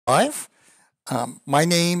Live. My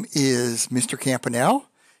name is Mr. Campanell,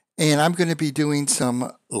 and I'm going to be doing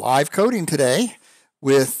some live coding today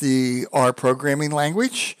with the R programming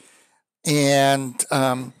language. And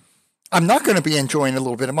I'm not going to be enjoying a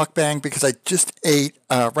little bit of mukbang because I just ate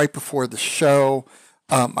right before the show.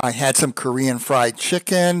 I had some Korean fried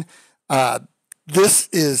chicken. This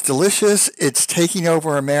is delicious. It's taking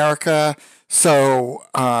over America. So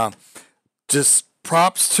just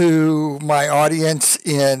props to my audience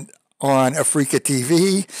on Africa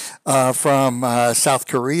TV from South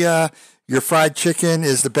Korea. Your fried chicken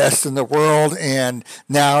is the best in the world, and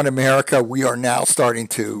now in America, we are now starting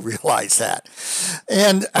to realize that.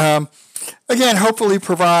 And again, hopefully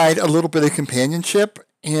provide a little bit of companionship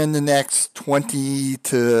in the next 20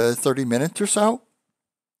 to 30 minutes or so.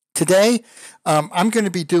 Today, I'm going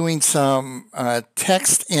to be doing some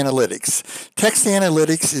text analytics. Text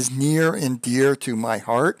analytics is near and dear to my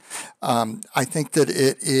heart. I think that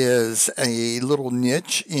it is a little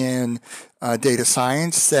niche in data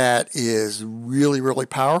science that is really, really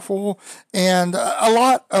powerful, and a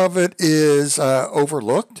lot of it is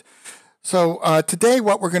overlooked. So today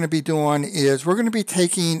what we're going to be doing is we're going to be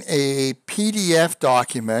taking a PDF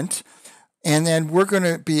document, and then we're going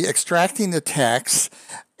to be extracting the text,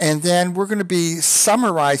 and then we're going to be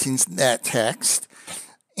summarizing that text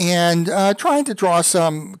and trying to draw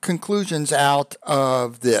some conclusions out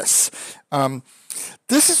of this.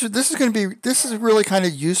 This is really kind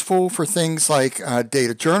of useful for things like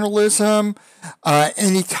data journalism,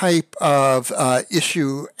 any type of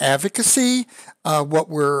issue advocacy.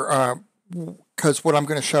 Because what I'm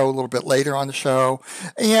going to show a little bit later on the show,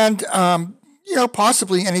 and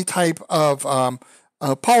possibly any type of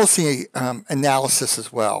policy analysis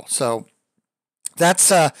as well. So that's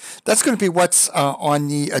going to be what's on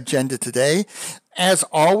the agenda today. As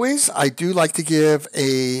always, I do like to give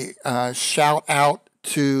a shout out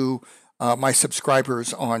to my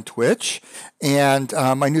subscribers on Twitch, and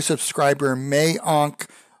my new subscriber Mayank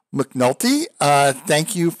McNulty.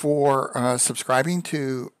 Thank you for subscribing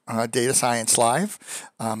to Data Science Live.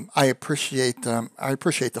 I appreciate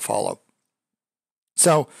the follow.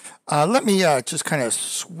 So let me just kind of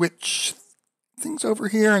switch things over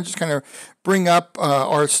here and just kind of bring up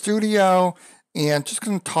our studio, and just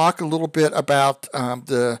going to talk a little bit about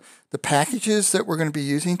the packages that we're going to be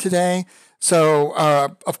using today. So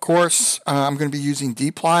of course I'm going to be using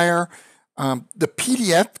dplyr. The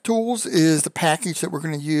pdftools is the package that we're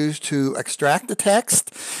going to use to extract the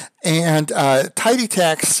text, and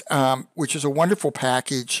tidytext, which is a wonderful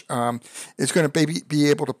package, is going to be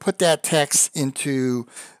able to put that text into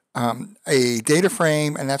a data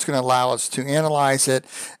frame, and that's going to allow us to analyze it.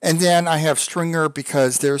 And then I have Stringer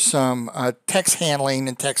because there's some text handling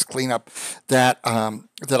and text cleanup that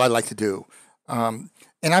I like to do.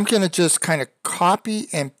 And I'm going to just kind of copy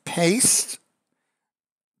and paste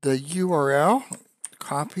the URL,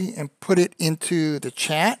 copy and put it into the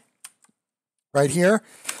chat right here.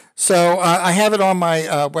 So I have it on my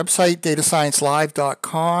website,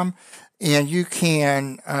 datasciencelive.com, and you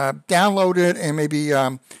can download it and maybe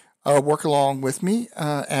work along with me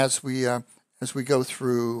as we go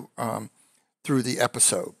through the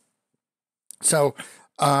episode. So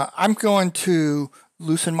I'm going to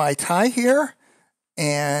loosen my tie here,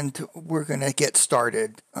 and we're going to get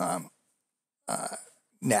started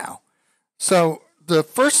now. So the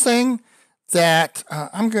first thing that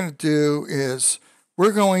I'm going to do is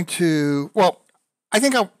we're going to, I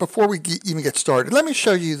think before we even get started, let me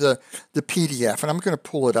show you the PDF, and I'm going to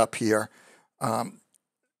pull it up here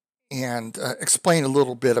and explain a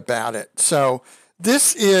little bit about it. So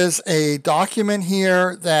this is a document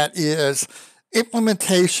here that is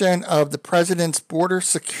implementation of the President's border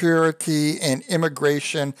security and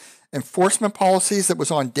immigration enforcement policies that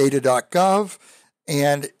was on data.gov.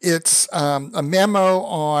 And it's a memo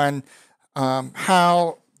on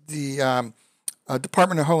how the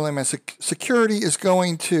Department of Homeland Security is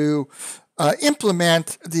going to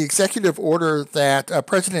implement the executive order that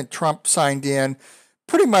President Trump signed in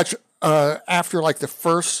pretty much after the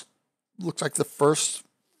first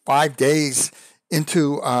 5 days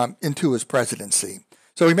into his presidency.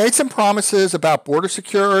 So he made some promises about border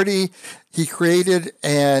security. He created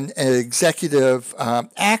an executive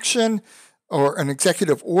action or an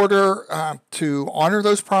executive order to honor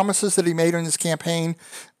those promises that he made in his campaign.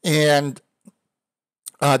 And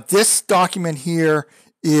this document here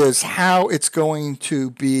is how it's going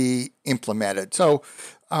to be implemented. So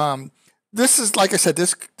this is, like I said,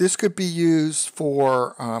 this could be used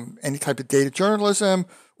for any type of data journalism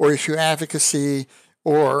or issue advocacy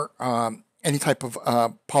or any type of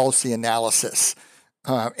policy analysis.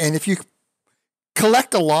 And if you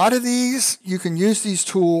collect a lot of these, you can use these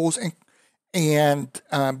tools and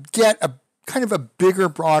get a kind of a bigger,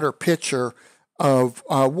 broader picture of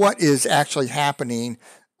what is actually happening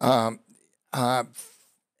as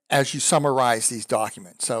you summarize these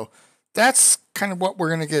documents. So that's kind of what we're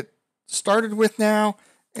going to get started with now.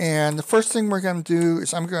 And the first thing we're going to do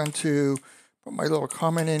is I'm going to put my little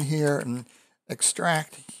comment in here and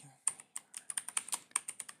extract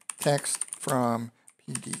text from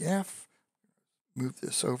PDF. Move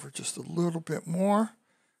this over just a little bit more.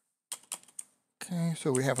 Okay,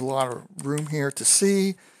 so we have a lot of room here to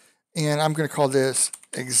see. And I'm going to call this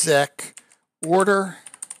exec order.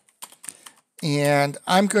 And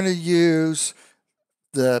I'm going to use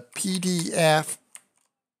the PDF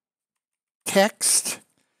text.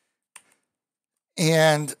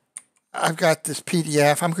 And I've got this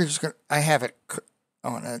PDF. I have it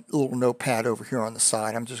on a little notepad over here on the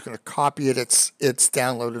side. I'm just going to copy it. It's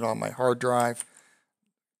downloaded on my hard drive.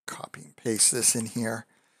 Copy and paste this in here.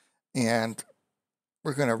 And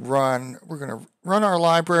we're going to run our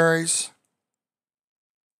libraries,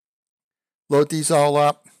 load these all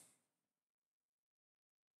up.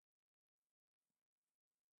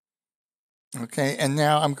 Okay, and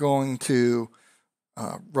now I'm going to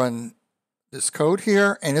run this code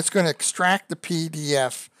here, and it's going to extract the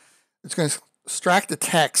PDF. It's going to extract the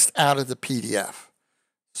text out of the PDF.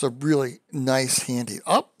 So really nice, handy.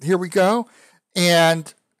 Oh, here we go.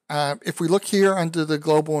 And if we look here under the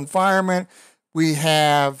global environment, we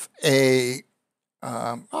have a,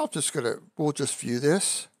 we'll just view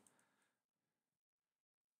this.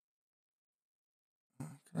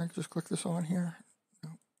 Can I just click this on here?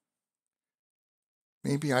 No.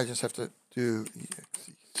 Maybe I just have to do exec.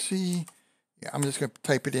 Yeah, I'm just going to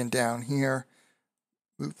type it in down here.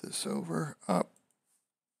 Move this over, up.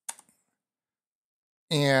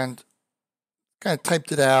 And kind of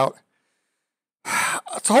typed it out.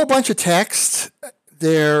 It's a whole bunch of text.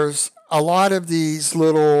 There's a lot of these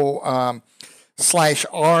little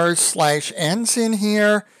 /Rs/Ns in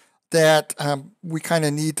here that we kind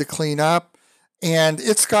of need to clean up. And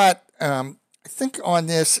it's got, I think on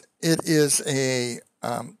this, it is a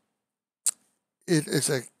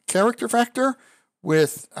character vector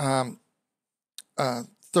with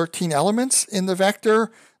 13 elements in the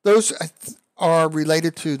vector. Those are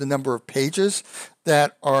related to the number of pages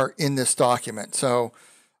that are in this document. So,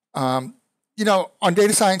 you know, on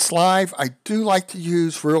Data Science Live, I do like to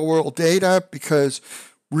use real-world data because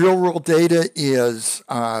real-world data is,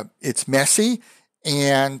 it's messy,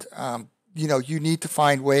 and, you know, you need to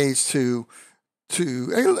find ways to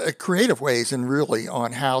creative ways and really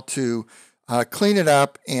on how to clean it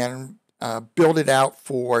up and build it out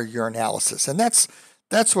for your analysis. And that's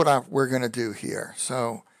what we're going to do here.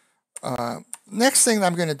 So next thing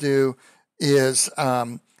I'm going to do is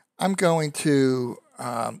I'm going to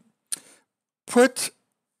put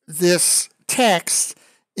this text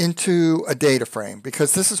into a data frame,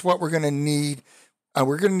 because this is what we're going to need.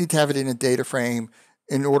 We're going to need to have it in a data frame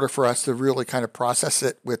in order for us to really kind of process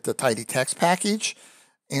it with the tidytext package.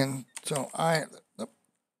 And so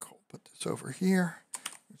put this over here.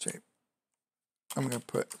 I'm going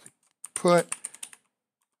to put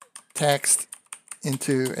text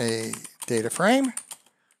into a data frame.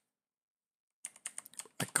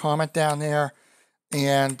 A comment down there,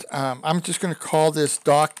 and I'm just going to call this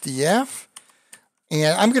doc.df,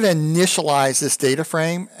 and I'm going to initialize this data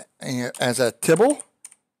frame as a tibble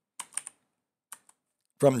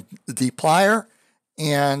from the dplyr,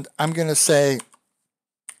 and I'm going to say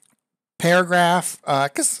paragraph,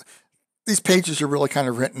 because these pages are really kind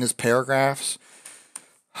of written as paragraphs,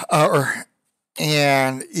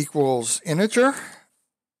 and equals integer.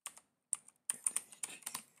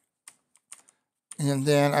 And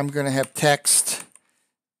then I'm going to have text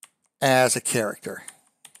as a character.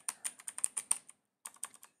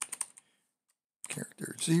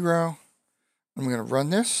 Character 0. I'm going to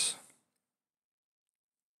run this.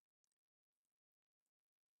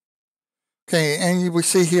 Okay, and we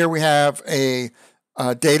see here we have a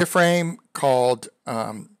data frame called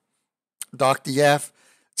doc.df,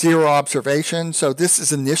 0 observation. So this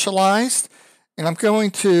is initialized, and I'm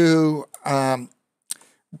going to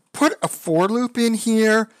put a for loop in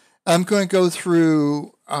here. I'm going to go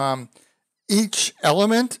through each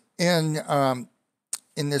element in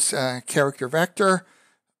this character vector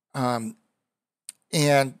and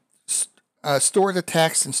store the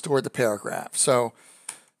text and store the paragraph. So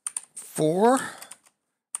for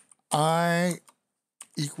I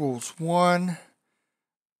equals 1,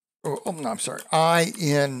 I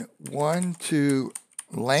in 1 to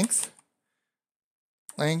length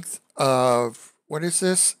of, what is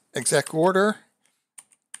this? Exec order.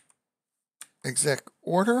 exec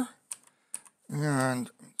order, and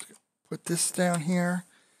put this down here.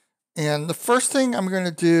 And the first thing I'm going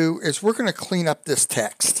to do is we're going to clean up this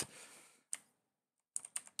text.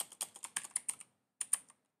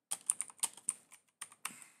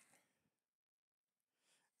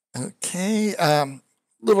 Okay,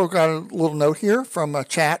 got a little note here from a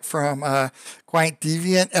chat from Client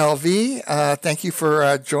Deviant LV. Thank you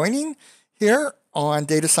for joining here on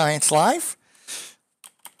Data Science Live.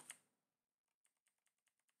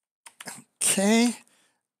 Okay,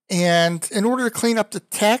 and in order to clean up the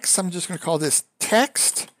text, I'm just going to call this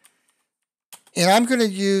text, and I'm going to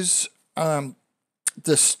use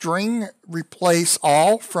the string replace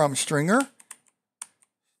all from stringer.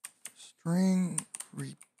 String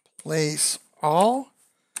replace all,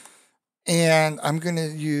 and I'm going to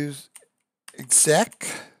use exec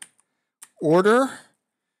order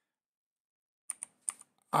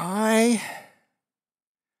I.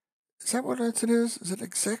 Is that what it is? Is it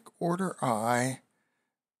exec order I?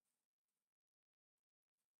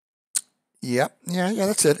 Yep, yeah,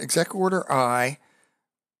 that's it. Exec order I,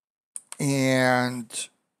 and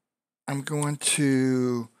I'm going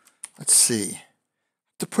to, let's see,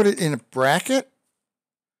 to put it in a bracket,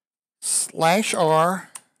 /r/n,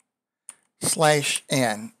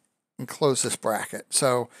 and close this bracket.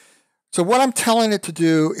 So what I'm telling it to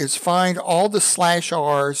do is find all the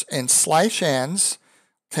 /r's and /n's,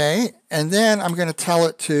 okay, and then I'm going to tell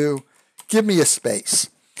it to give me a space,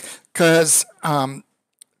 because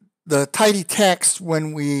the tidy text,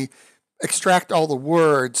 when we extract all the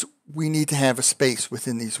words, we need to have a space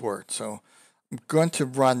within these words. So I'm going to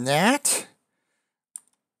run that,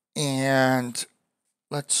 and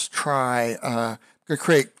let's try, I'm going to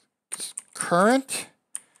create current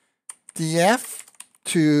df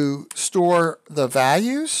to store the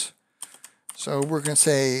values. So we're going to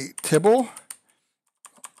say tibble,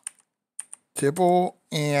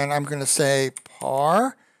 and I'm going to say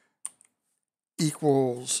par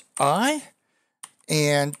equals I,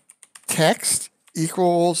 and text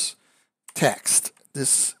equals text.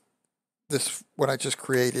 This what I just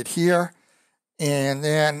created here, and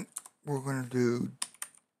then we're going to do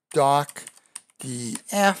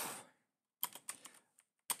doc.df,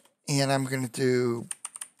 and I'm going to do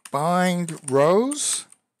bind rows,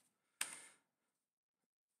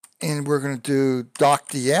 and we're going to do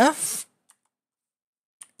doc.df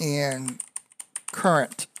and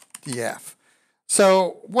current df.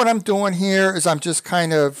 So what I'm doing here is I'm just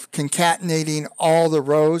kind of concatenating all the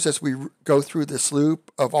rows as we go through this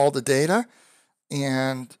loop of all the data.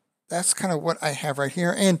 And that's kind of what I have right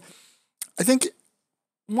here. And I think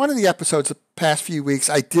one of the episodes the past few weeks,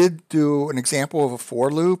 I did do an example of a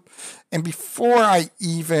for loop. And before I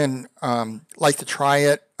even like to try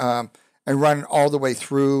it and run all the way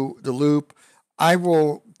through the loop, I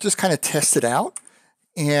will just kind of test it out.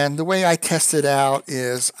 And the way I test it out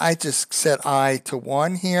is I just set I to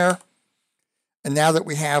 1 here. And now that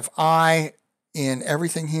we have I in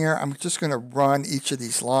everything here, I'm just going to run each of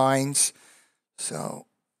these lines. So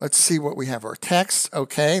let's see what we have. Our text.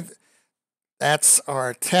 Okay, that's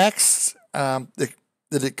our text that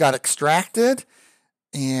it got extracted.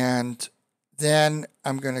 And then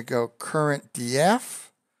I'm going to go current df,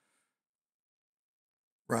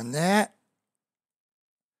 run that.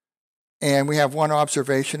 And we have one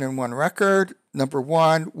observation and one record. Number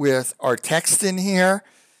 1 with our text in here.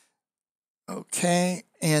 Okay,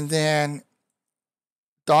 and then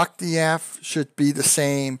doc.df should be the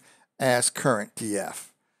same as current df,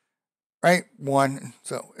 right? 1.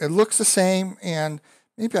 So it looks the same, and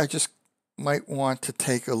maybe I just might want to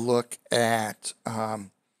take a look at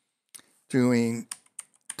doing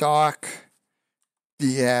doc.df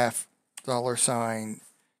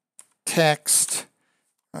 $text.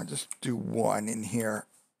 I'll just do 1 in here.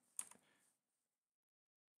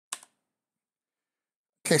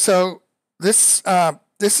 Okay, so this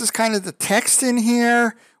is kind of the text in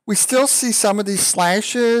here. We still see some of these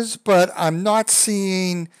slashes, but I'm not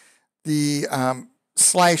seeing the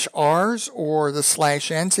 /r's or the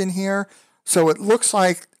 /n's in here. So it looks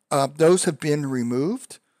like those have been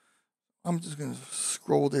removed. I'm just going to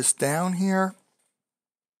scroll this down here.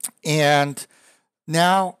 And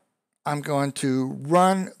now I'm going to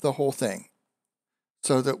run the whole thing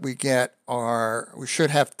so that we should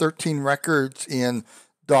have 13 records in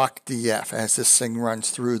doc.df as this thing runs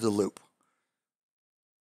through the loop.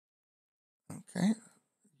 Okay,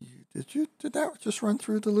 did that just run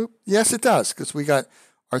through the loop? Yes, it does, because we got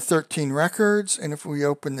our 13 records, and if we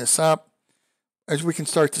open this up, as we can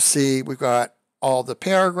start to see, we've got all the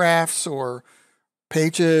paragraphs or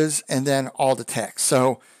pages, and then all the text.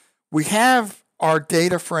 So we have our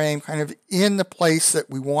data frame kind of in the place that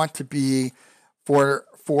we want to be for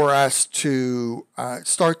us to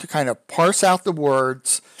start to kind of parse out the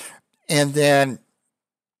words and then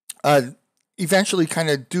eventually kind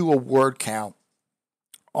of do a word count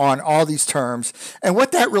on all these terms. And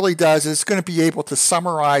what that really does is it's going to be able to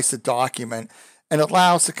summarize the document and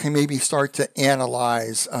allows us to maybe start to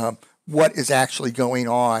analyze what is actually going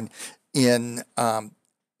on in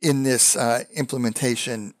this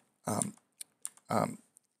implementation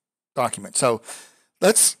document. So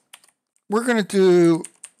we're going to do,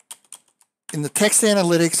 in the text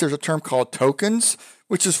analytics, there's a term called tokens,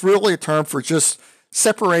 which is really a term for just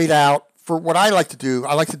separate out, for what I like to do.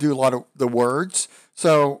 I like to do a lot of the words.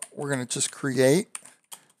 So we're going to just create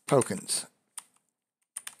tokens.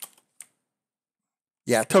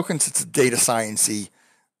 Yeah, tokens, it's a data science-y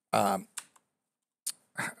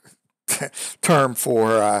term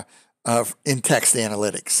for in text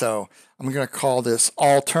analytics. So I'm going to call this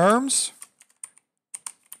all terms.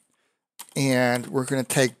 And we're going to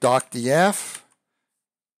take doc.df,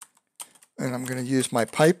 and I'm going to use my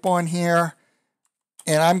pipe on here,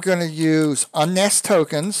 and I'm going to use unnest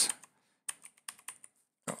tokens.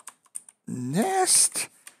 Nest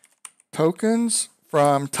tokens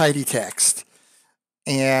from tidytext,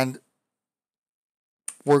 and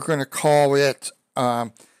we're going to call it,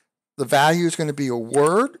 the value is going to be a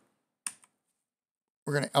word.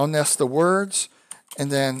 We're going to unnest the words, and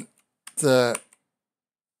then the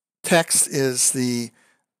text is the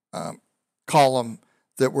column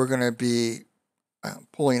that we're going to be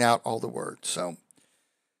pulling out all the words. So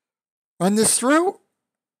run this through,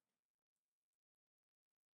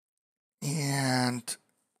 and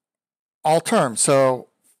all terms. So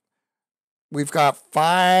we've got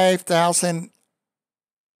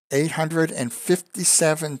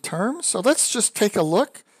 5,857 terms. So let's just take a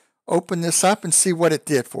look, open this up, and see what it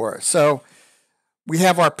did for us. So we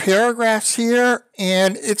have our paragraphs here,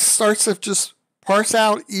 and it starts to just parse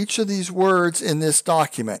out each of these words in this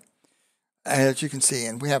document, as you can see.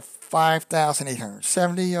 And we have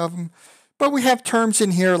 5,870 of them. But we have terms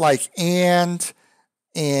in here like and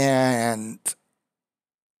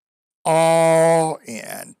all,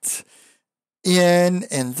 and in,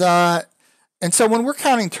 and the. And so when we're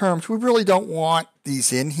counting terms, we really don't want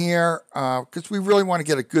these in here because we really want to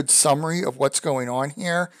get a good summary of what's going on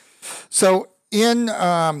here. So in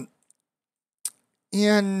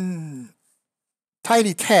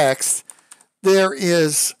tidytext, there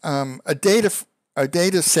is a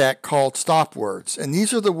data set called stop words, and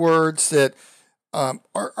these are the words that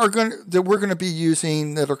that we're going to be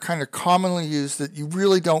using that are kind of commonly used that you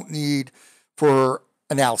really don't need for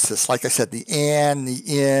analysis. Like I said, the and, the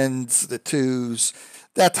ins, the tos,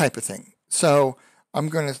 that type of thing. So I'm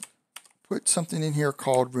going to put something in here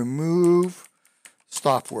called remove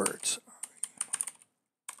stop words.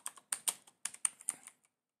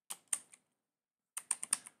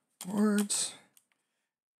 Words.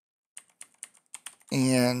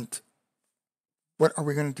 And what are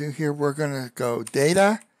we going to do here? We're going to go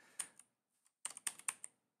data.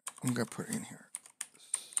 I'm going to put in here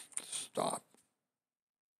stop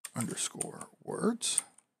underscore words.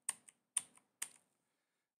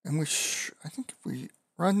 And I think if we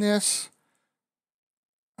run this,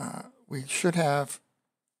 we should have,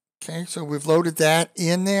 okay, so we've loaded that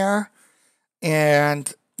in there.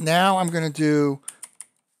 And now I'm going to do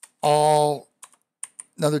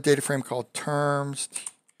another data frame called terms,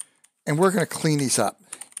 and we're going to clean these up.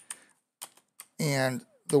 And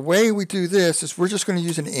the way we do this is we're just going to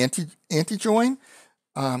use an anti-join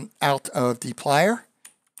out of dplyr.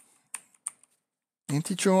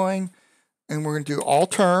 Anti-join, and we're going to do all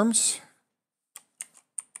terms,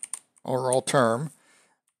 or all term,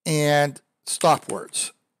 and stop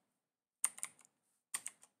words.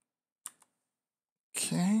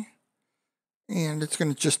 Okay. And it's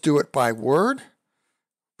going to just do it by word,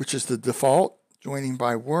 which is the default, joining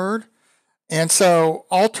by word. And so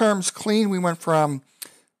all terms clean, we went from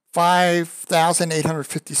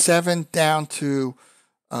 5,857 down to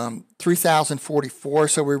 3,044.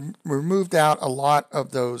 So we removed out a lot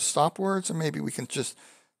of those stop words, and maybe we can just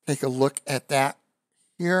take a look at that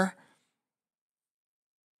here.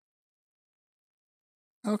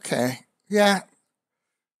 Okay, yeah.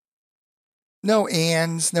 No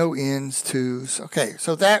ands, no ins, tos. Okay,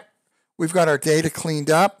 so that we've got our data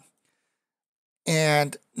cleaned up.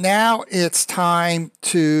 And now it's time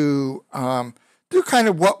to do kind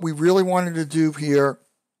of what we really wanted to do here.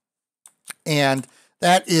 And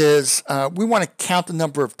that is, we want to count the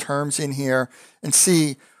number of terms in here and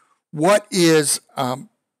see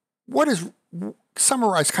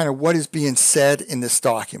summarize kind of what is being said in this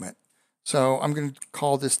document. So I'm going to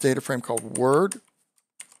call this data frame called word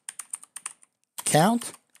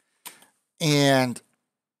count. and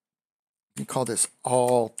you call this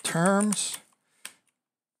all terms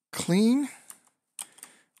clean.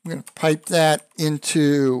 I'm going to pipe that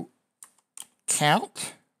into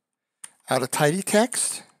count out of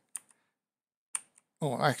tidytext.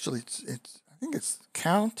 Oh, actually, I think it's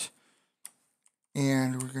count,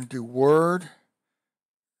 and we're going to do word,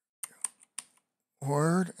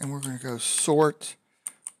 and we're going to go sort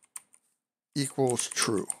equals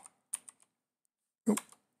true. Oh,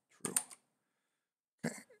 true.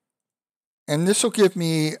 Okay, and this will give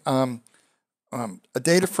me a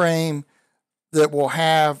data frame that will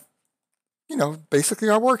have, basically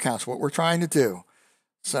our word counts, what we're trying to do.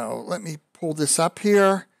 So let me pull this up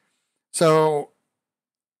here. So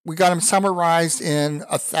we got them summarized in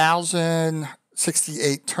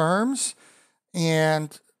 1,068 terms,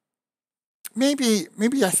 and maybe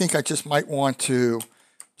I think I just might want to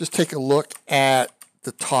just take a look at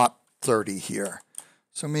the top 30 here.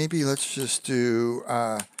 So maybe let's just do,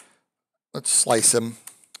 let's slice them.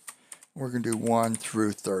 We're going to do 1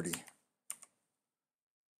 through 30.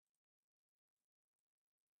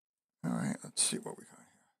 All right, let's see what we got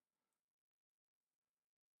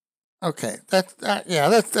here. Okay, that's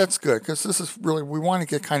good, because this is really, we want to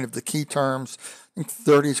get kind of the key terms. I think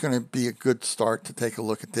 30 is going to be a good start to take a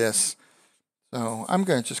look at this. So I'm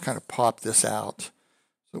going to just kind of pop this out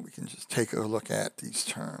so we can just take a look at these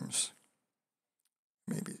terms.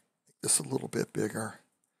 Maybe make this a little bit bigger.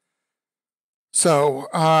 So,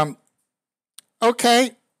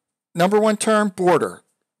 okay, number 1 term, border,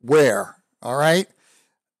 where, all right?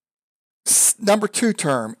 Number 2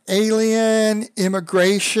 term, alien,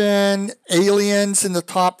 immigration, aliens in the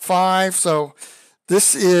top 5. So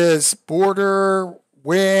this is border,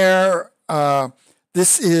 where,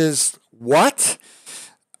 this is what.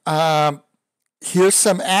 Here's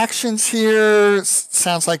some actions here.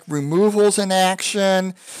 Sounds like removals in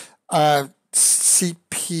action.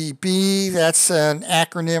 CPB, that's an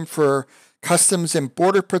acronym for Customs and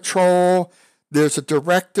Border Patrol. There's a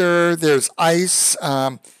director. There's ICE,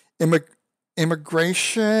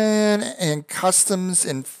 Immigration and Customs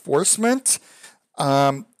Enforcement.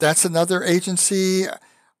 That's another agency.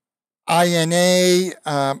 INA,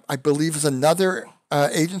 I believe, is another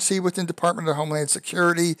agency within Department of Homeland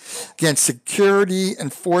Security. Again, security,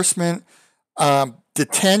 enforcement,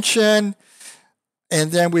 detention.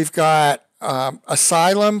 And then we've got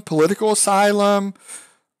asylum, political asylum,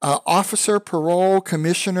 officer, parole,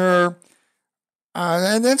 commissioner,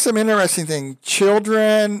 and then some interesting things.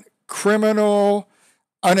 Children, criminal,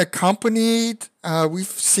 unaccompanied. We've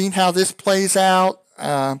seen how this plays out.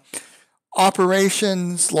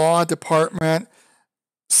 Operations, law department.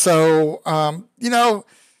 So,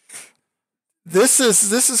 this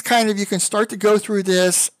is kind of, you can start to go through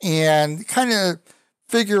this and kind of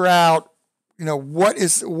figure out,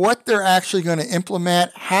 what they're actually going to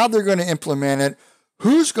implement, how they're going to implement it,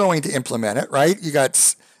 who's going to implement it, right? You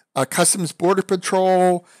got Customs Border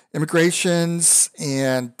Patrol, immigrations,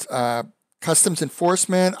 and Customs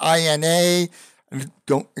Enforcement, INA. I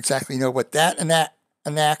don't exactly know what that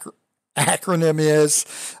acronym is,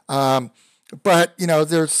 but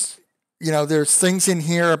there's things in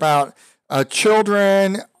here about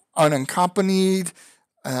children, unaccompanied,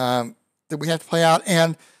 that we have to play out.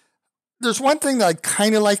 And there's one thing that I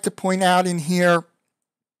kind of like to point out in here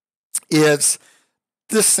is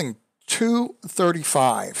this thing,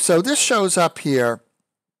 235. So this shows up here,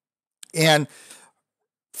 and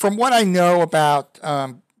from what I know about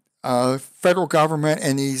federal government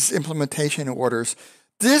and these implementation orders,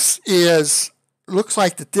 this looks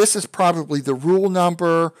like that this is probably the rule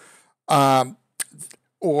number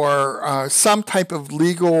or some type of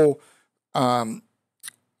legal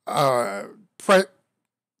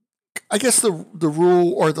I guess the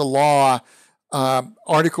rule or the law,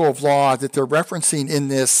 article of law that they're referencing in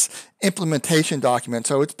this implementation document.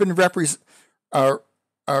 So it's been referenced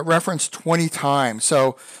 20 times.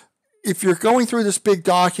 So if you're going through this big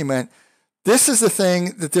document, this is the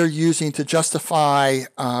thing that they're using to justify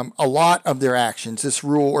a lot of their actions. This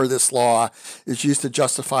rule or this law is used to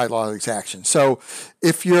justify a lot of these actions. So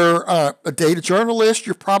if you're a data journalist,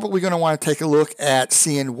 you're probably going to want to take a look at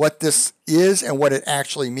seeing what this is and what it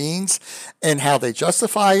actually means and how they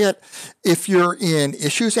justify it. If you're in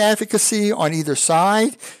issues advocacy on either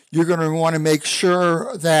side, you're going to want to make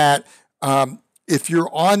sure that if you're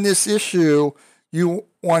on this issue, you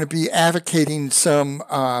want to be advocating some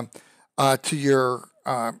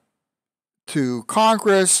to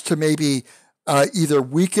Congress to maybe either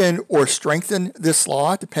weaken or strengthen this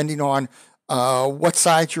law, depending on what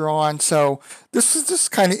side you're on. So this is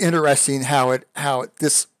just kind of interesting how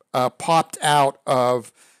this popped out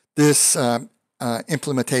of this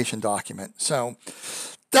implementation document. So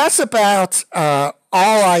that's about all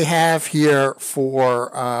I have here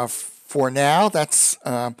for now. That's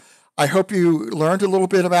I hope you learned a little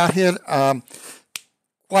bit about it.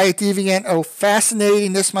 Quiet Deviant, oh,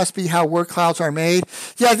 fascinating. This must be how word clouds are made.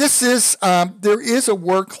 Yeah, this is, there is a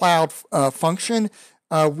word cloud function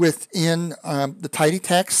within the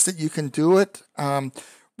tidytext that you can do it.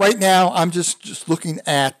 Right now, I'm just looking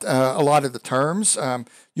at a lot of the terms.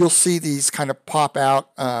 You'll see these kind of pop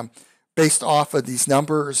out based off of these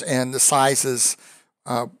numbers and the sizes.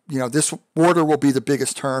 This border will be the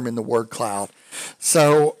biggest term in the word cloud.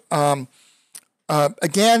 So,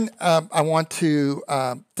 again, I want to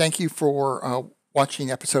thank you for watching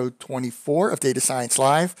episode 24 of Data Science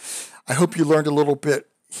Live. I hope you learned a little bit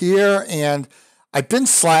here, and I've been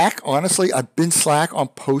slack. Honestly, I've been slack on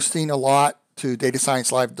posting a lot to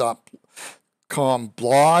datasciencelive.com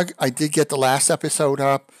blog. I did get the last episode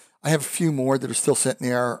up. I have a few more that are still sitting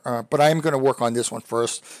there, but I am going to work on this one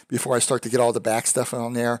first before I start to get all the back stuff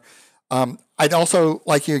on there. I'd also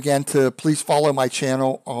like you again to please follow my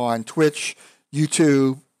channel on Twitch,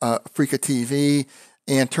 YouTube, Africa TV,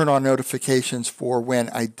 and turn on notifications for when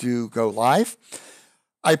I do go live.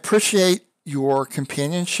 I appreciate your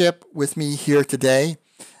companionship with me here today.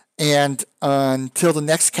 And until the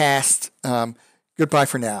next cast, goodbye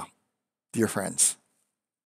for now, dear friends.